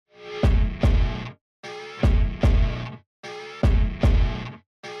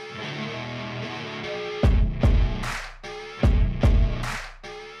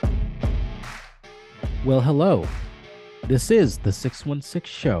Well, hello. This is the 616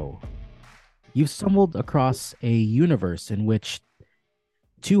 Show. You've stumbled across a universe in which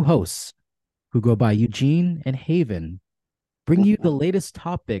two hosts who go by Eugene and Haven bring you the latest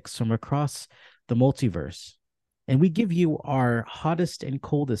topics from across the multiverse. And we give you our hottest and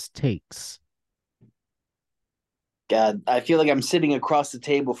coldest takes. God, I feel like I'm sitting across the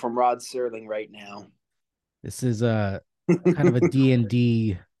table from Rod Serling right now. This is a kind of a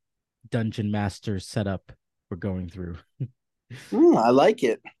D&D dungeon master setup we're going through. I like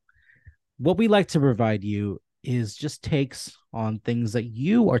it. What we like to provide you is just takes on things that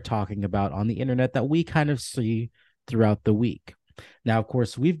you are talking about on the internet that we kind of see throughout the week. Now, of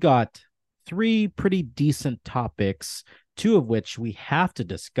course, we've got three pretty decent topics, two of which we have to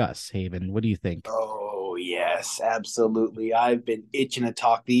discuss. Haven, what do you think? Oh, yes, absolutely. I've been itching to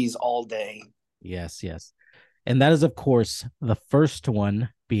talk these all day. Yes, yes. And that is, of course, the first one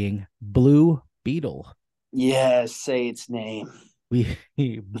being Blue Beetle. Yes, say its name. We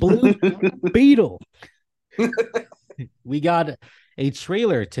Blue Beetle. We got a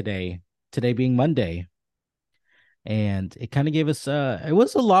trailer today being Monday, and it kind of gave us it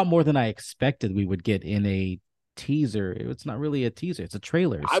was a lot more than I expected we would get in a teaser. It's not really a teaser, it's a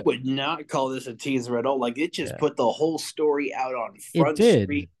trailer. I So would not call this a teaser at all. Like, it just yeah, put the whole story out on it Front did.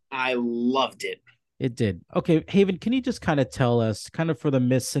 Street. I loved it. It did. Okay, Haven, can you just kind of tell us, kind of for the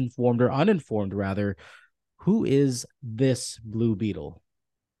misinformed or uninformed rather, who is this Blue Beetle?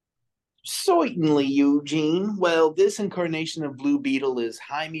 Certainly, Eugene. Well, this incarnation of Blue Beetle is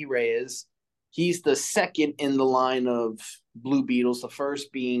Jaime Reyes. He's the second in the line of Blue Beetles, the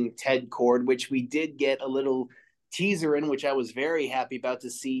first being Ted Cord, which we did get a little teaser in, which I was very happy about to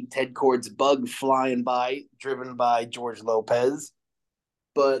see Ted Cord's bug flying by, driven by George Lopez.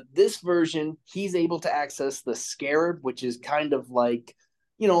 But this version, he's able to access the Scarab, which is kind of like,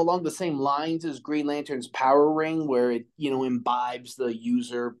 along the same lines as Green Lantern's power ring, where it, imbibes the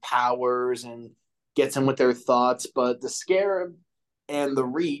user powers and gets them with their thoughts. But the Scarab and the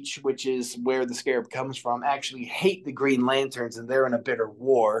Reach, which is where the Scarab comes from, actually hate the Green Lanterns and they're in a bitter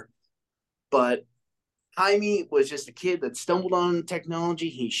war. But Jaime was just a kid that stumbled on technology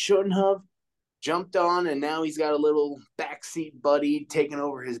he shouldn't have, jumped on, and now he's got a little backseat buddy taking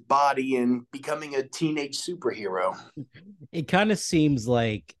over his body and becoming a teenage superhero. It kind of seems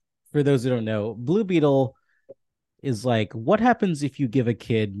like, for those who don't know, Blue Beetle is like, what happens if you give a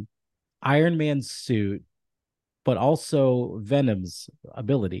kid Iron Man's suit, but also Venom's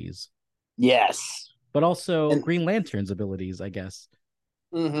abilities, Yes. but also And Green Lantern's abilities, I guess.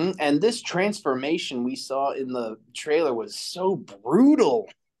 and this transformation we saw in the trailer was so brutal.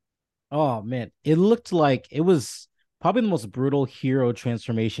 Oh man, it looked like it was probably the most brutal hero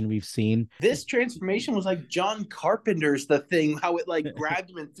transformation we've seen. This transformation was like John Carpenter's The Thing, how it like grabbed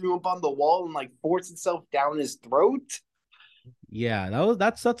him and threw him up on the wall and like forced itself down his throat. Yeah,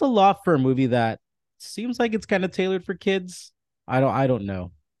 that's a lot for a movie that seems like it's kind of tailored for kids. I don't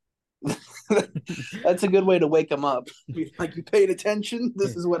know. That's a good way to wake them up. Like, you paid attention.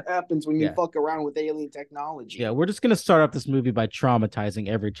 This is what happens when you Yeah. fuck around with alien Yeah, technology. we're just gonna start off this movie by traumatizing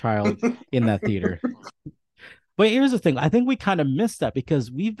every child in that theater. But here's the thing: I think we kind of missed that because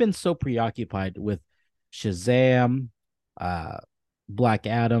we've been so preoccupied with Shazam, uh, Black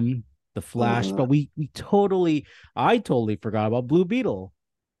Adam, The Flash, Mhm. but I totally forgot about Blue Beetle.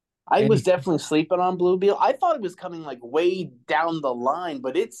 I And was definitely sleeping on Blue Beetle. I thought it was coming like way down the line,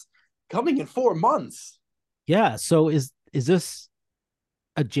 but it's coming in 4 months. yeah, so is this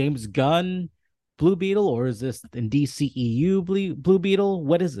a James Gunn Blue Beetle or is this in DCEU Blue Beetle?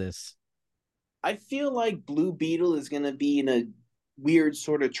 What is this? I feel like Blue Beetle is going to be in a weird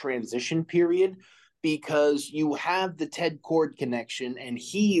sort of transition period because you have the Ted Cord connection and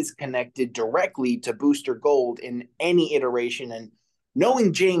he is connected directly to Booster Gold in any iteration. And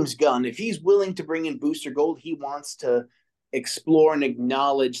knowing James Gunn, if he's willing to bring in Booster Gold, he wants to explore and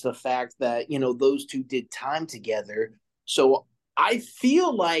acknowledge the fact that, those two did time together. So I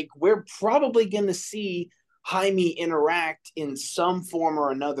feel like we're probably going to see Jaime interact in some form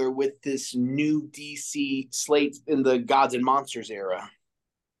or another with this new DC slate in the Gods and Monsters era.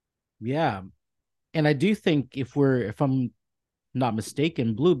 Yeah. And I do think if I'm not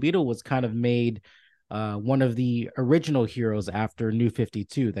mistaken, Blue Beetle was kind of made one of the original heroes after New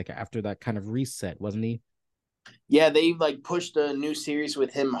 52, like after that kind of reset, wasn't he? Yeah, they like pushed a new series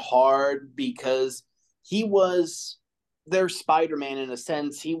with him hard because he was their Spider-Man in a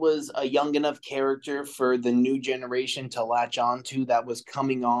sense. He was a young enough character for the new generation to latch onto that was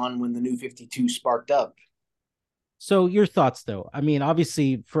coming on when the new 52 sparked up. So your thoughts though. I mean,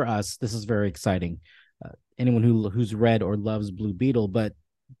 obviously for us, this is very exciting. Anyone who's read or loves Blue Beetle, but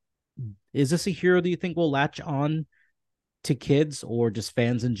Is this a hero that you think will latch on to kids or just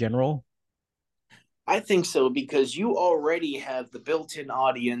fans in general? I think so because you already have the built-in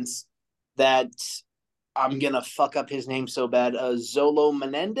audience that I'm gonna fuck up his name so bad. Zolo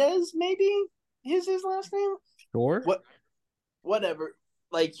Menendez, maybe is his last name. Sure. What whatever.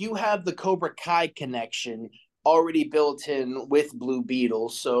 Like you have the Cobra Kai connection already built in with Blue Beetle,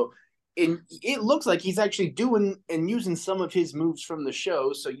 so it looks like he's actually doing and using some of his moves from the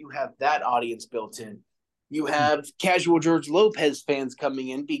show. So you have that audience built in. You have casual George Lopez fans coming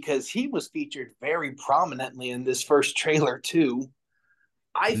in because he was featured very prominently in this first trailer too.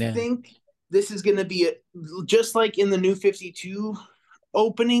 I Yeah. think this is going to be just like in the New 52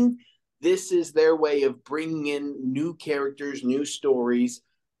 opening. This is their way of bringing in new characters, new stories,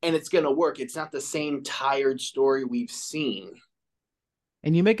 and it's going to work. It's not the same tired story we've seen.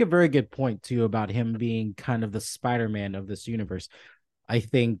 And you make a very good point too about him being kind of the Spider-Man of this universe. I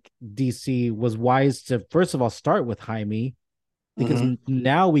think DC was wise to first of all start with Jaime because Mm-hmm.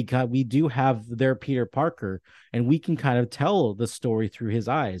 now we do have their Peter Parker and we can kind of tell the story through his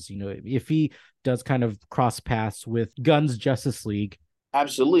eyes. You know, if he does kind of cross paths with Gunn's Justice League.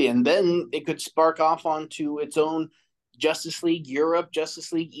 Absolutely. And then it could spark off onto its own Justice League Europe,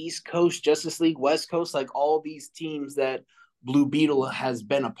 Justice League East Coast, Justice League West Coast, like all these teams that Blue Beetle has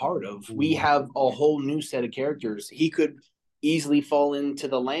been a part of. We Ooh. have a whole new set of characters. He could easily fall into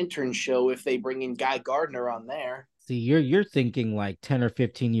the Lantern show if they bring in Guy Gardner on there. See, you're thinking like 10 or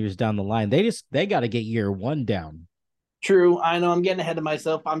 15 years down the line. They got to get year one down. True, I know I'm getting ahead of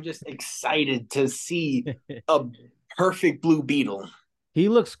myself. I'm just excited to see a perfect Blue Beetle. He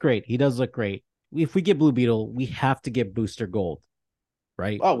looks great. He does look great. If we get Blue Beetle, we have to get Booster Gold,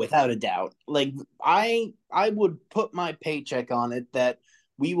 right? Oh, without a doubt. Like I would put my paycheck on it that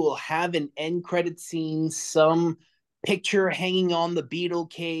we will have an end credit scene, some picture hanging on the Beetle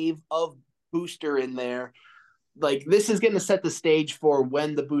cave of Booster in there. Like this is going to set the stage for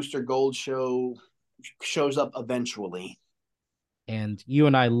when the Booster Gold show shows up eventually. And you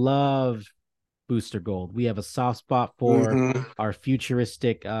and I love Booster Gold. We have a soft spot for Mm-hmm. our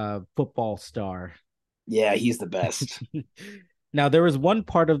futuristic football star. Yeah, he's the best. Now, there was one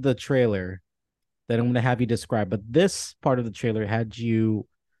part of the trailer that I'm going to have you describe, but this part of the trailer had you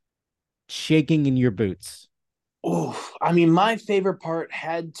shaking in your boots. Oh, I mean, my favorite part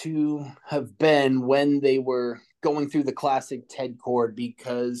had to have been when they were going through the classic Ted Cord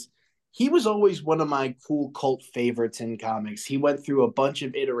because he was always one of my cool cult favorites in comics. He went through a bunch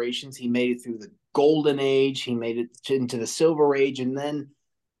of iterations. He made it through the Golden Age, he made it into the Silver Age, and then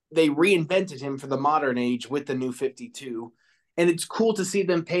they reinvented him for the modern age with the New 52. And it's cool to see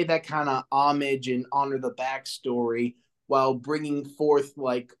them pay that kind of homage and honor the backstory while bringing forth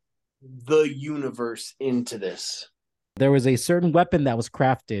like the universe into this. There was a certain weapon that was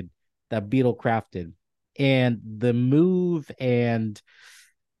crafted, that Beetle crafted, and the move and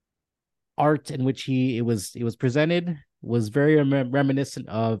art in which it was presented was very reminiscent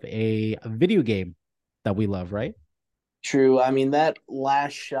of a video game that we love, right? True. I mean, that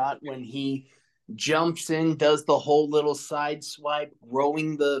last shot when he jumps in, does the whole little side swipe,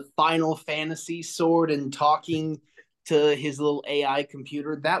 rowing the Final Fantasy sword and talking to his little AI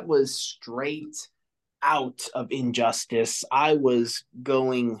computer, that was straight out of Injustice. I was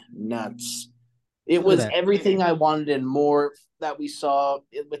going nuts. It Look at was that. everything I wanted and more that we saw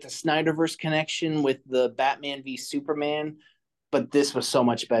with the Snyderverse connection with the Batman v Superman. But this was so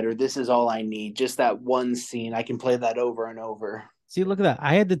much better. This is all I need. Just that one scene. I can play that over and over. See, look at that.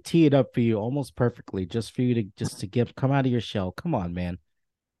 I had to tee it up for you almost perfectly just for you to just to get come out of your shell. Come on, man.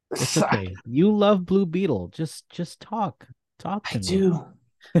 It's okay. You love Blue Beetle. Just talk. Talk I to me. do.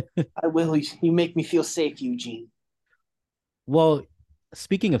 I will. You make me feel safe, Eugene. Well,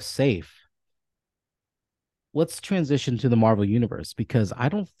 speaking of safe, let's transition to the Marvel universe because I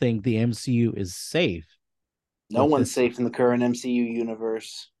don't think the MCU is safe No with one's this, safe in the current MCU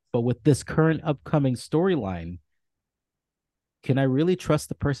universe. but with this current upcoming storyline, can I really trust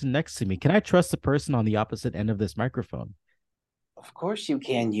the person next to me? Can I trust the person on the opposite end of this microphone? Of course you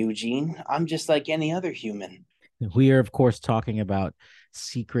can, Eugene. I'm just like any other human. We are, of course, talking about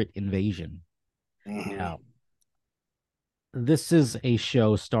Secret Invasion. Mm-hmm. Now, this is a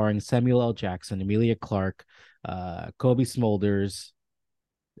show starring Samuel L. Jackson, Emilia Clarke, Kobe Smulders,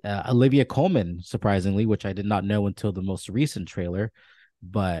 Olivia Colman, surprisingly, which I did not know until the most recent trailer.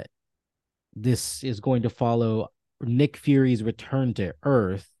 But this is going to follow Nick Fury's return to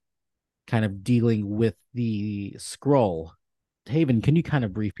Earth, kind of dealing with the scroll. Haven, can you kind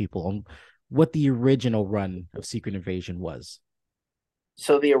of brief people on what the original run of Secret Invasion was?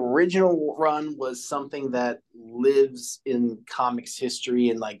 So the original run was something that lives in comics history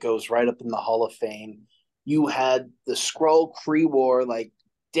and like goes right up in the Hall of Fame. You had the Skrull Kree War like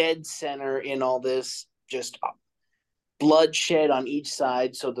dead center in all this, just bloodshed on each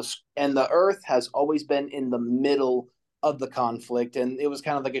side. So the Earth has always been in the middle of the conflict, and it was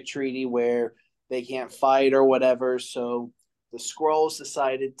kind of like a treaty where they can't fight or whatever. So the Skrulls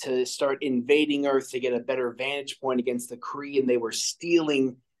decided to start invading Earth to get a better vantage point against the Kree, and they were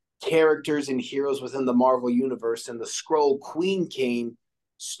stealing characters and heroes within the Marvel universe. And the Skrull Queen came,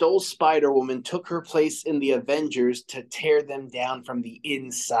 stole Spider Woman, took her place in the Avengers to tear them down from the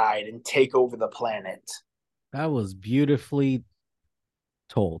inside and take over the planet. That was beautifully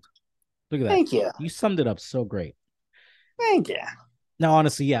told. Look at that. Thank you. You summed it up so great. Thank you. Now,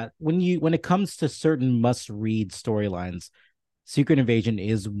 honestly, yeah, when it comes to certain must-read storylines, Secret Invasion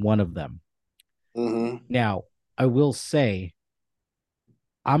is one of them. Mm-hmm. Now, I will say,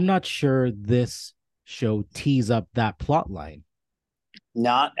 I'm not sure this show tees up that plot line.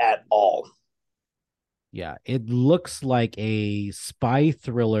 Not at all. Yeah, it looks like a spy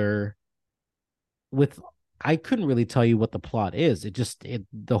thriller with I couldn't really tell you what the plot is. It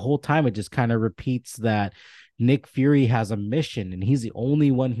the whole time it just kind of repeats that Nick Fury has a mission and he's the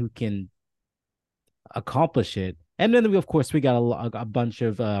only one who can accomplish it. And then of course we got a bunch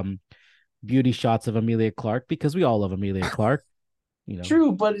of beauty shots of Emilia Clarke because we all love Emilia Clarke, you know.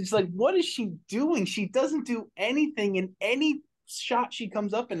 True, but it's like, what is she doing? She doesn't do anything in any shot she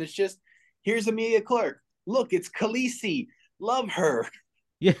comes up, and it's just, here's Emilia Clarke. Look, it's Khaleesi. Love her.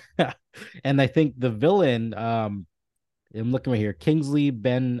 Yeah. And I think the villain, I'm looking right here, Kingsley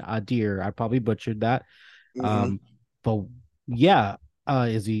Ben Adir. I probably butchered that. Mm-hmm. Um, but yeah,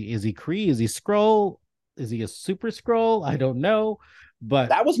 is he Kree? Is he Skrull? Is he a super Skrull? I don't know. But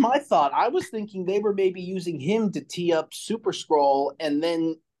That was my thought. I was thinking they were maybe using him to tee up Super Scroll, and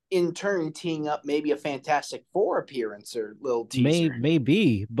then in turn teeing up maybe a Fantastic Four appearance or little teaser.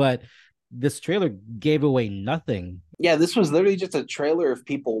 maybe, but this trailer gave away nothing. Yeah, this was literally just a trailer of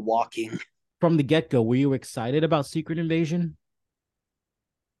people walking. From the get-go, were you excited about Secret Invasion?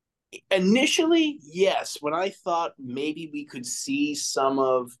 Initially, yes, when I thought maybe we could see some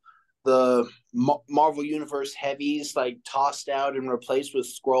of the Marvel Universe heavies like tossed out and replaced with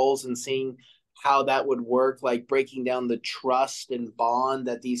scrolls and seeing how that would work, like breaking down the trust and bond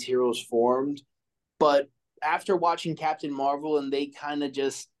that these heroes formed. But after watching Captain Marvel and they kind of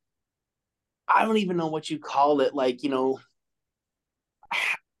just, I don't even know what you call it, like,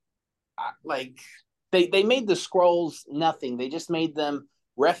 like they made the scrolls nothing. They just made them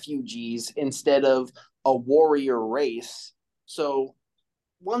refugees instead of a warrior race. So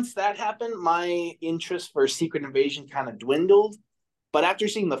once that happened, my interest for Secret Invasion kind of dwindled. But after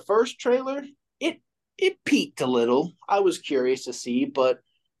seeing the first trailer, it it peaked a little. I was curious to see, but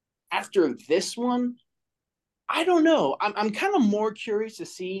after this one, I don't know. I'm kind of more curious to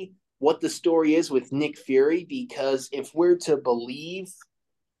see what the story is with Nick Fury because if we're to believe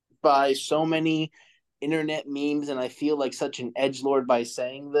by so many internet memes, and I feel like such an edge lord by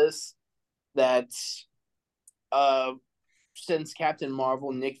saying this, that uh, since Captain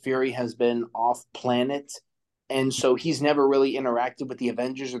Marvel, Nick Fury has been off planet, and so he's never really interacted with the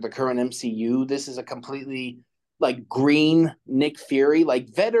Avengers or the current MCU. This is a completely like green Nick Fury,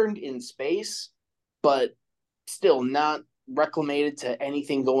 like veteran in space, but still not reclamated to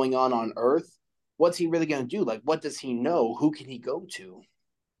anything going on Earth. What's he really going to do? Like, what does he know? Who can he go to?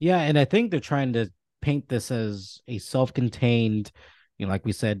 Yeah, and I think they're trying to paint this as a self-contained, like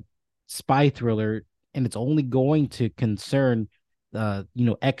we said, spy thriller, and it's only going to concern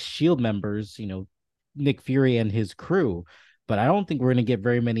ex-Shield members, Nick Fury and his crew. But I don't think we're gonna get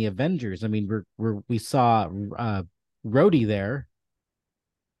very many Avengers. I mean, we saw Rhodey there,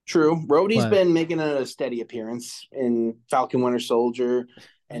 True. Rhodey's but been making a steady appearance in Falcon Winter Soldier,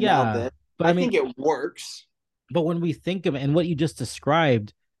 and now yeah, this. but I I mean, think it works. but when we think of and what you just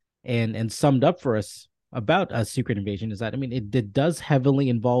described and summed up for us about a Secret Invasion is that I mean it does heavily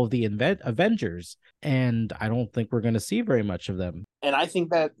involve the Avengers, and I don't think we're going to see very much of them. And I think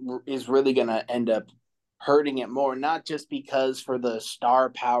that is really going to end up hurting it more, not just because for the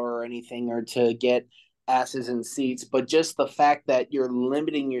star power or anything or to get asses in seats, but just the fact that you're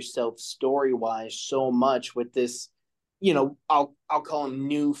limiting yourself story wise so much with this, I'll call him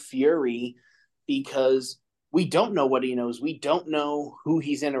New Fury because we don't know what he knows. We don't know who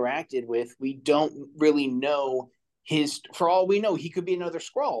he's interacted with. We don't really know for all we know, he could be another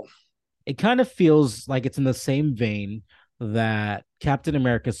Skrull. It kind of feels like it's in the same vein that Captain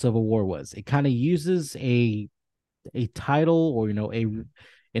America Civil War was. It kind of uses a title or a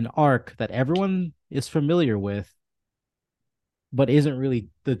an arc that everyone is familiar with but isn't really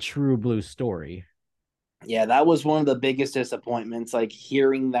the true Blue story. Yeah, that was one of the biggest disappointments. Like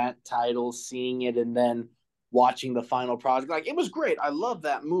hearing that title, seeing it, and then watching the final product. Like it was great. I love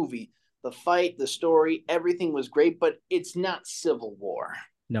that movie. The fight, the story, everything was great, but it's not Civil War.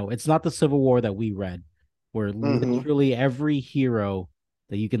 No, it's not the Civil War that we read, where Mm-hmm. literally every hero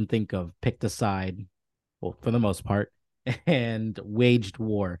that you can think of picked a side, well, for the most part, and waged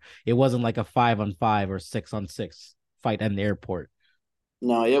war. It wasn't like a 5-on-5 or 6-on-6 fight at an airport.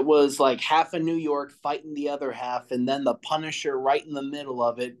 No, it was like half of New York fighting the other half, and then the Punisher right in the middle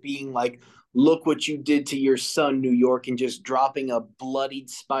of it, being like, "Look what you did to your son, New York," and just dropping a bloodied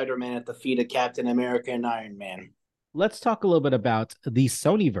Spider-Man at the feet of Captain America and Iron Man. Let's talk a little bit about the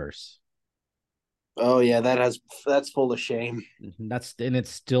Sonyverse. Oh yeah, that's full of shame. And it's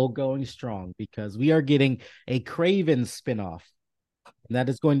still going strong because we are getting a Craven spinoff. And that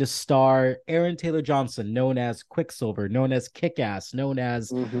is going to star Aaron Taylor Johnson, known as Quicksilver, known as Kick-Ass, known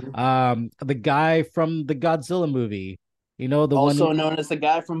as Mm-hmm. the guy from the Godzilla movie. You know, the one Also who, known as the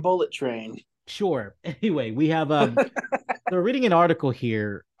guy from Bullet Train. sure. Anyway, we have so we're reading an article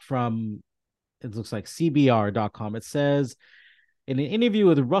here from, it looks like CBR.com. It says in an interview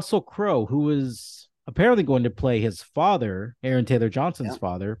with Russell Crowe, who is apparently going to play his father, Aaron Taylor Johnson's Yeah.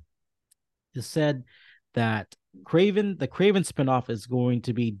 father, is said that the Craven spinoff is going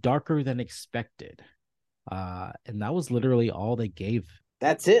to be darker than expected. And that was literally all they gave.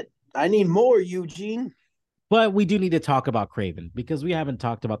 That's it. I need more, Eugene. But we do need to talk about Craven because we haven't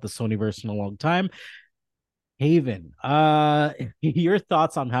talked about the Sonyverse in a long time. Haven, your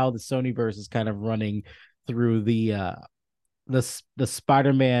thoughts on how the Sonyverse is kind of running through the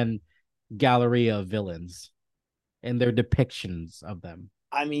Spider-Man gallery of villains and their depictions of them.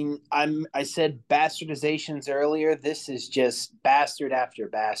 I mean, I said bastardizations earlier. This is just bastard after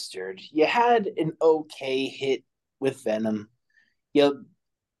bastard. You had an okay hit with Venom. You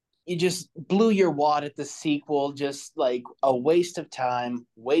just blew your wad at the sequel, just like a waste of time,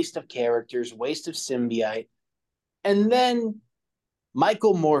 waste of characters, waste of symbiote. And then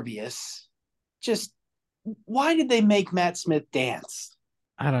Michael Morbius, just why did they make Matt Smith dance?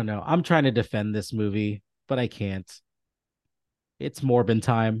 I don't know. I'm trying to defend this movie, but I can't. It's Morbin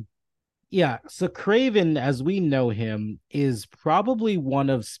time. Yeah, so Craven, as we know him, is probably one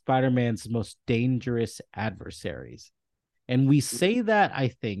of Spider-Man's most dangerous adversaries. And we say that, I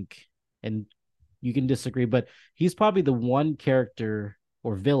think, and you can disagree, but he's probably the one character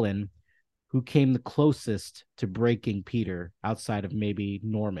or villain who came the closest to breaking Peter outside of maybe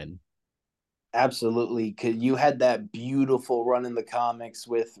Norman. Absolutely. Cause you had that beautiful run in the comics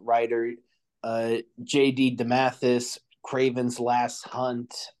with writer JD DeMathis, Craven's Last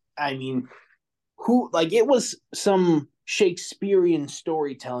Hunt. I mean, who like it was some Shakespearean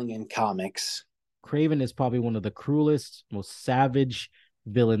storytelling in comics. Craven is probably one of the cruelest, most savage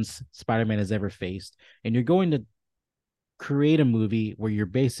villains Spider-Man has ever faced. And you're going to create a movie where you're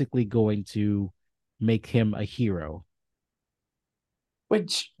basically going to make him a hero.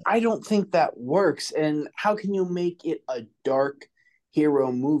 Which I don't think that works. And how can you make it a dark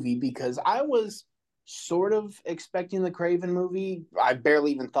hero movie? Because I was sort of expecting the Craven movie. I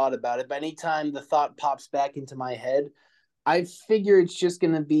barely even thought about it. But anytime the thought pops back into my head, I figure it's just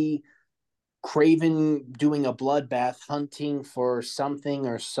going to be Craven doing a bloodbath, hunting for something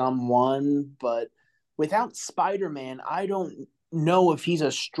or someone. But without Spider Man, I don't know if he's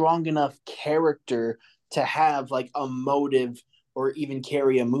a strong enough character to have like a motive or even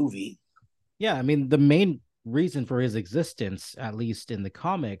carry a movie. Yeah, I mean, the main reason for his existence, at least in the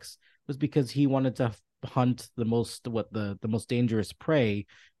comics, was because he wanted to hunt the most dangerous prey,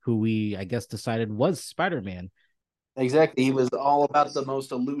 who we I guess decided was Spider-Man. Exactly. He was all about the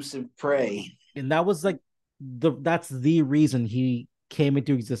most elusive prey. And that was like that's the reason he came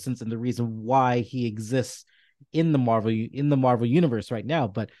into existence and the reason why he exists in the Marvel universe right now.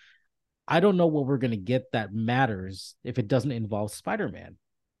 But I don't know what we're gonna get that matters if it doesn't involve Spider-Man.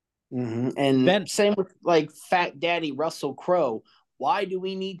 Mm-hmm. And Ben, same with like Fat Daddy Russell Crowe. Why do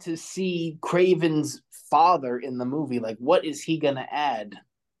we need to see Craven's father in the movie? Like, what is he going to add?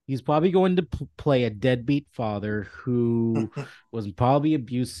 he's probably going to play a deadbeat father who was probably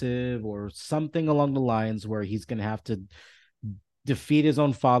abusive or something along the lines where he's going to have to defeat his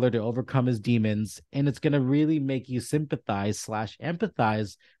own father to overcome his demons, and it's going to really make you sympathize slash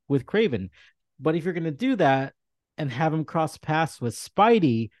empathize with Craven. But if you're going to do that and have him cross paths with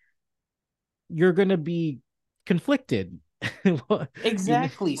Spidey, you're going to be conflicted. you know,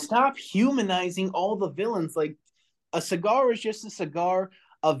 Exactly. Stop humanizing all the villains. Like, a cigar is just a cigar.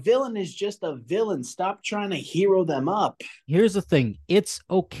 A villain is just a villain. Stop trying to hero them up. here's the thing: it's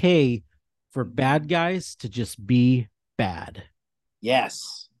okay for bad guys to just be bad.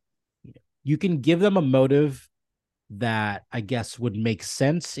 Yes. You can give them a motive that I guess would make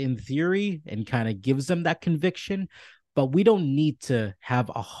sense in theory and kind of gives them that conviction, but we don't need to have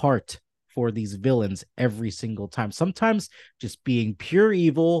a heart for these villains every single time. Sometimes just being pure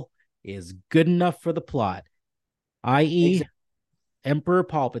evil is good enough for the plot, i.e., Exactly. Emperor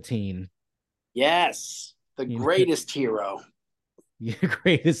Palpatine, Yes. The you know, greatest hero. your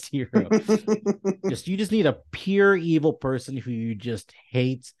greatest hero. You just need a pure evil person who you just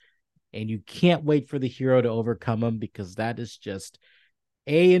hate and you can't wait for the hero to overcome him because that is just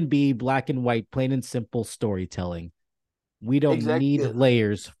A and B, black and white, plain and simple storytelling. We don't need Exactly.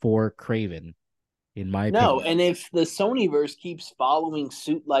 layers for Craven, in my No, opinion. and if the Sonyverse keeps following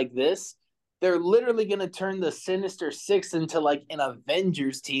suit like this, they're literally going to turn the Sinister Six into like an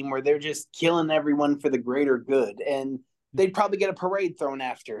Avengers team where they're just killing everyone for the greater good. And they'd probably get a parade thrown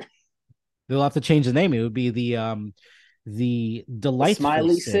after. They'll have to change the name. It would be the The delightful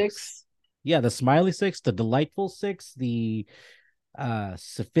Smiley six. Six? Yeah, the smiley six, the delightful six, the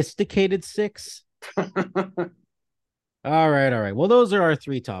sophisticated six. All right, all right. Well, those are our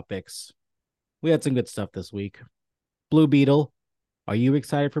three topics. We had some good stuff this week. Blue Beetle. Are you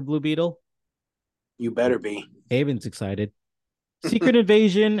excited for Blue Beetle? You better be. Haven's excited. Secret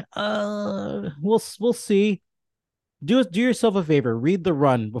Invasion. We'll see. Do yourself a favor. Read the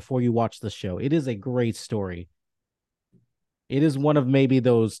run before you watch the show. It is a great story. It is one of maybe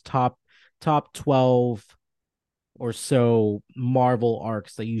those top 12 or so Marvel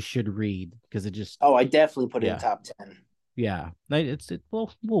arcs that you should read because it just Oh, I definitely put in yeah top 10. yeah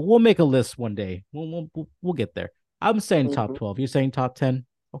we'll make a list one day. We'll get there. I'm saying top Mm-hmm. 12. You're saying top 10.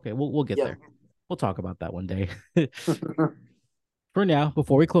 Okay, we'll get Yep. there. We'll talk about that one day. For now,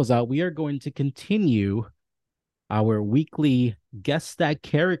 before we close out, we are going to continue our weekly guess that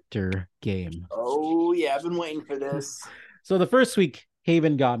character game. Oh, yeah, I've been waiting for this. So the first week,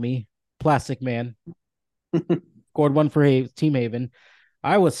 Haven got me. Plastic Man scored one for Team Haven.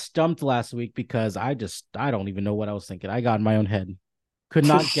 I was stumped last week because I don't even know what I was thinking. I got in my own head. Could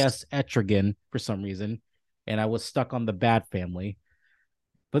not guess Etrigan for some reason, and I was stuck on the Bat family.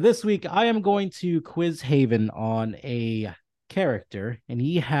 But this week I am going to quiz Haven on a character, and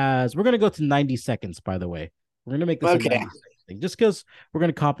we're gonna go to 90 seconds, by the way. We're gonna make this a Okay. 90-second thing just because we're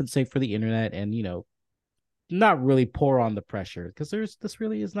gonna compensate for the internet and not really pour on the pressure because this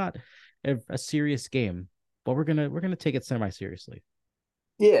really is not a serious game, but we're gonna take it semi-seriously.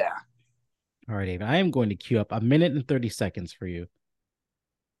 Yeah. All right, David. I am going to queue up a minute and 30 seconds for you.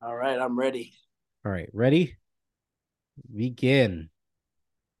 All right, I'm ready. All right, ready? Begin.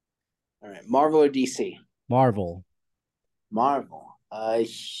 All right, Marvel or DC? Marvel. Marvel.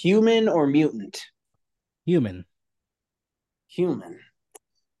 Human or mutant? Human. Human.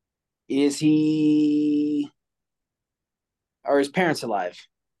 Is he Are his parents alive?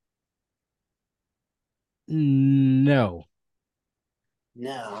 No.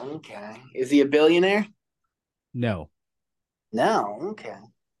 No. Okay. Is he a billionaire? No. No. Okay.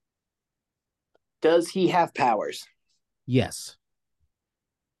 Does he have powers? Yes.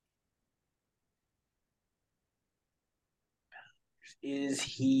 Is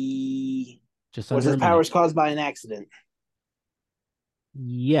he Just Was under his a minute. powers caused by an accident?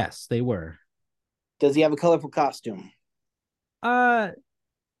 Yes, they were. Does he have a colorful costume? Uh,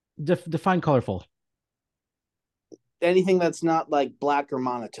 define colorful. Anything that's not like black or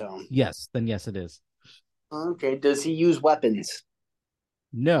monotone. Yes, then yes, it is. Okay. Does he use weapons?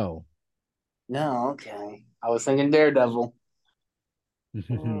 No. No. Okay. I was thinking Daredevil. 30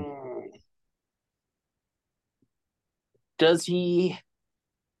 Hmm. Does he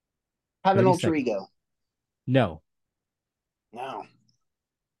have an alter seconds. ego? No, No.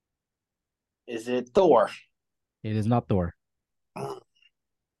 Is it Thor? it is not Thor.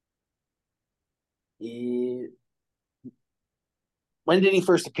 Eh, when did he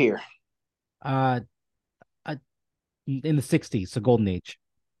first appear? Uh, in the 60s, the golden age.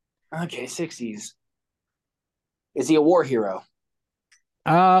 Okay, 60s. Is he a war hero?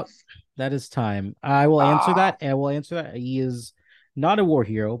 Uh, that is time. I will answer Ah, that. I will answer that. He is not a war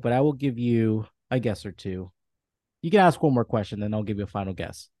hero, but I will give you a guess or two. You can ask one more question, then I'll give you a final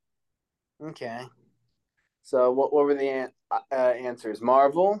guess. okay. So what were the answers?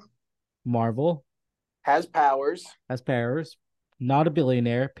 Marvel Marvel has powers. has powers, not a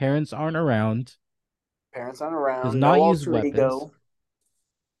billionaire, parents aren't around, Parents aren't does around. not No use alter weapons, ego.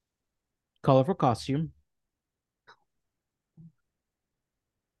 colorful costume,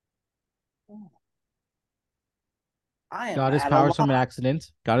 I am got his at a powers from an loss.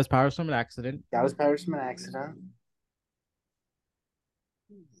 accident, got his powers from an accident. Got his powers from an accident.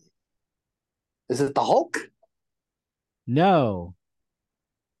 Is it the Hulk? No,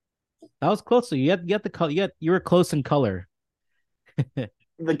 That was close. So you had the color. You were close in color.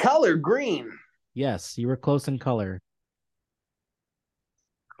 The color green. Yes, you were close in color.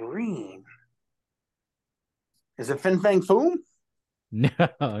 Green. Is it Fin Fang Foom?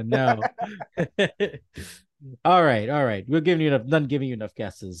 No, no. All right, all right. We're giving you enough. None giving you enough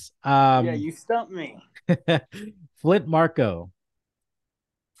guesses. Yeah, you stumped me. Flint Marco,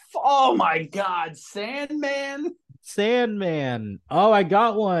 Oh my God, Sandman. Sandman. Oh, I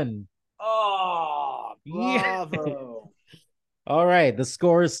got one. Oh, Yeah. bravo. All right. The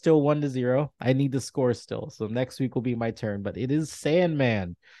score is still 1-0. I need the score still. So next week will be my turn, but it is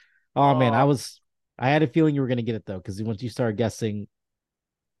Sandman. Oh man, Oh, I had a feeling you were gonna get it though, because once you started guessing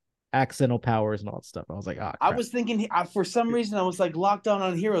accidental powers and all that stuff, I was like, oh I crap. was thinking for some reason I was like locked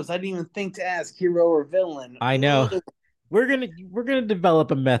on heroes. I didn't even think to ask hero or villain. I know. Ugh. We're gonna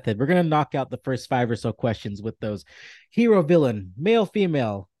develop a method. We're gonna knock out the first 5 or so questions with those hero, villain, male,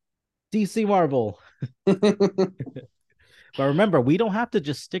 female, DC, Marvel. But remember, we don't have to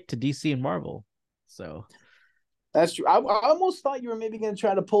just stick to DC and Marvel. So That's true. I almost thought you were maybe going to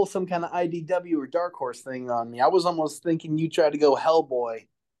try to pull some kind of IDW or Dark Horse thing on me. I was almost thinking you tried to go Hellboy.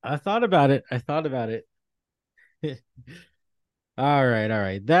 I thought about it. I thought about it. All right, all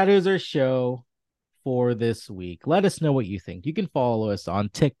right. That is our show for this week. Let us know what you think. You can follow us on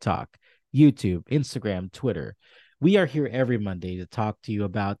TikTok, YouTube, Instagram, Twitter. We are here every Monday to talk to you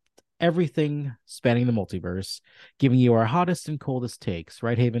about everything spanning the multiverse, giving you our hottest and coldest takes,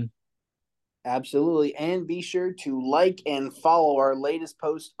 right, Haven? Absolutely. And be sure to like and follow our latest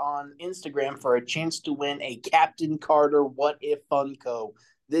post on Instagram for a chance to win a Captain Carter What If Funko.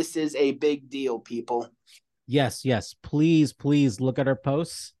 This is a big deal, people. Yes, yes. Please, please look at our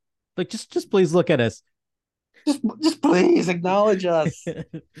posts. Like just please look at us. Just please acknowledge us.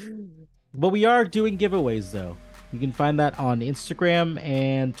 But we are doing giveaways though. You can find that on Instagram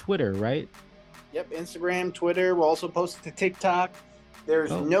and Twitter, right? Yep, Instagram, Twitter. We'll also post it to TikTok.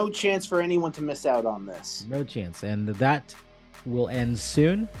 There's Oh, no chance for anyone to miss out on this. no chance. And that will end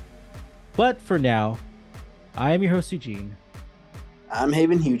soon. But for now, I am your host, Eugene. I'm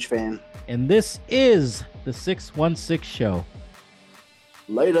Haven Huge fan. And this is the 616 Show.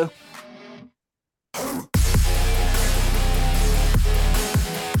 Later.